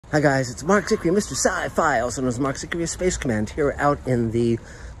Hi guys, it's Mark Zicree, Mr. Sci-Fi, also known as Mark Zicree of Space Command, here out in the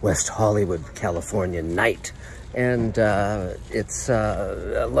West Hollywood, California night. And it's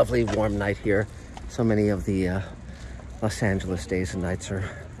a lovely warm night here. So many of the Los Angeles days and nights are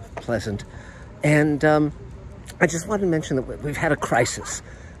pleasant. And I just wanted to mention that we've had a crisis.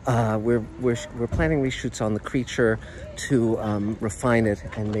 We're planning reshoots on the creature to refine it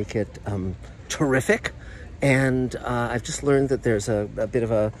and make it terrific. And I've just learned that there's a bit of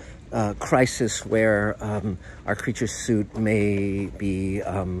a crisis where our creature's suit may be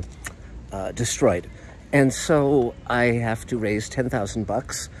destroyed. And so I have to raise 10,000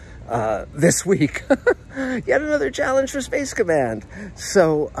 bucks this week. Yet another challenge for Space Command.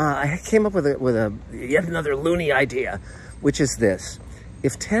 So I came up with yet another loony idea, which is this.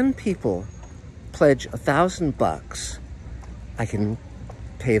 If 10 people pledge 1,000 bucks, I can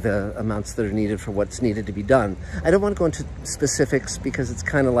pay the amounts that are needed for what's needed to be done. I don't want to go into specifics because it's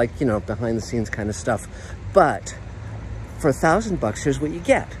kind of like, you know, behind the scenes kind of stuff. But for 1,000 bucks, here's what you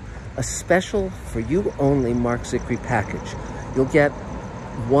get. A special for you only Mark Zicree package. You'll get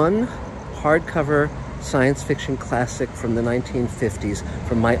one hardcover science fiction classic from the 1950s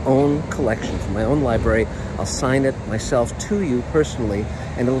from my own collection, from my own library. I'll sign it myself to you personally,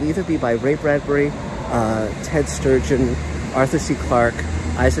 and it'll either be by Ray Bradbury, Ted Sturgeon, Arthur C. Clarke,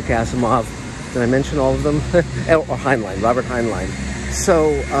 Isaac Asimov. Did I mention all of them? Or Heinlein, Robert Heinlein. So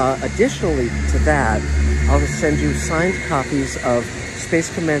additionally to that, I'll send you signed copies of Space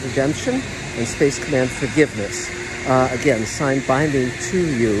Command Redemption and Space Command Forgiveness. Again, signed binding to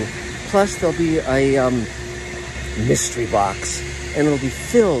you. Plus there'll be a mystery box, and it'll be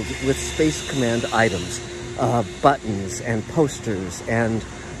filled with Space Command items, buttons and posters and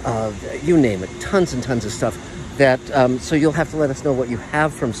you name it, tons and tons of stuff. That so you'll have to let us know what you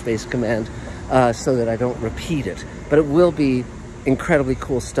have from Space Command so that I don't repeat it. But it will be incredibly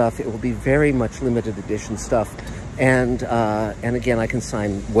cool stuff. It will be very much limited edition stuff, and again, I can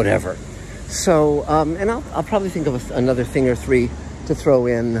sign whatever. So and I'll probably think of another thing or three to throw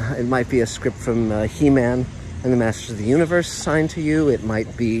in. It might be a script from He-Man and the Masters of the Universe signed to you. It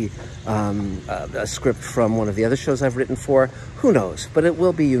might be a script from one of the other shows I've written for. Who knows? But it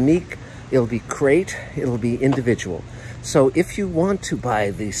will be unique. It'll be great. It'll be individual. So if you want to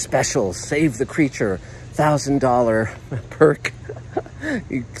buy the special Save the Creature $1,000 perk,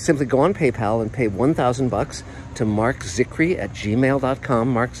 you simply go on PayPal and pay 1,000 bucks to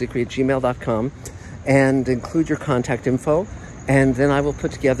markzicree@gmail.com, markzicree@gmail.com, and include your contact info. And then I will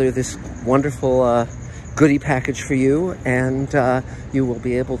put together this wonderful goodie package for you, and you will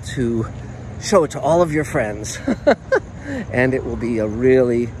be able to show it to all of your friends. And it will be a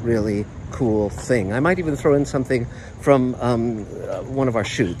really, really cool thing. I might even throw in something from one of our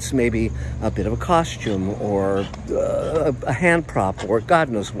shoots, maybe a bit of a costume or a hand prop or God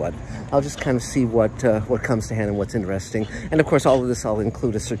knows what. I'll just kind of see what comes to hand and what's interesting. And of course, all of this, I'll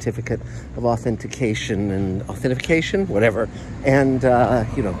include a certificate of authentication and authentication, whatever. And,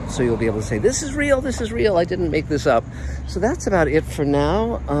 you know, so you'll be able to say, this is real, I didn't make this up. So that's about it for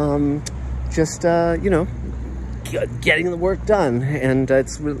now. You know, getting the work done, and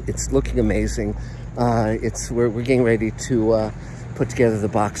it's looking amazing. We're getting ready to put together the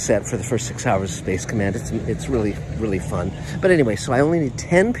box set for the first 6 hours of Space Command. It's really, really fun. But anyway, so I only need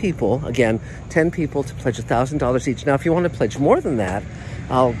 10 people, again, 10 people to pledge $1,000 each. Now, if you want to pledge more than that,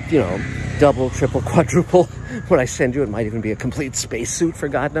 I'll, you know, double, triple, quadruple what I send you. It might even be a complete spacesuit for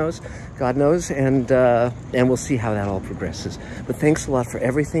God knows, and we'll see how that all progresses. But thanks a lot for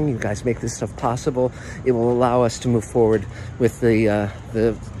everything. You guys make this stuff possible. It will allow us to move forward with the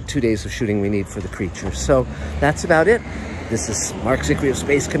 2 days of shooting we need for the creature. So that's about it. This is Mark Zicree of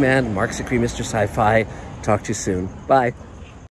Space Command, Mark Zicree, Mr. Sci-Fi. Talk to you soon. Bye.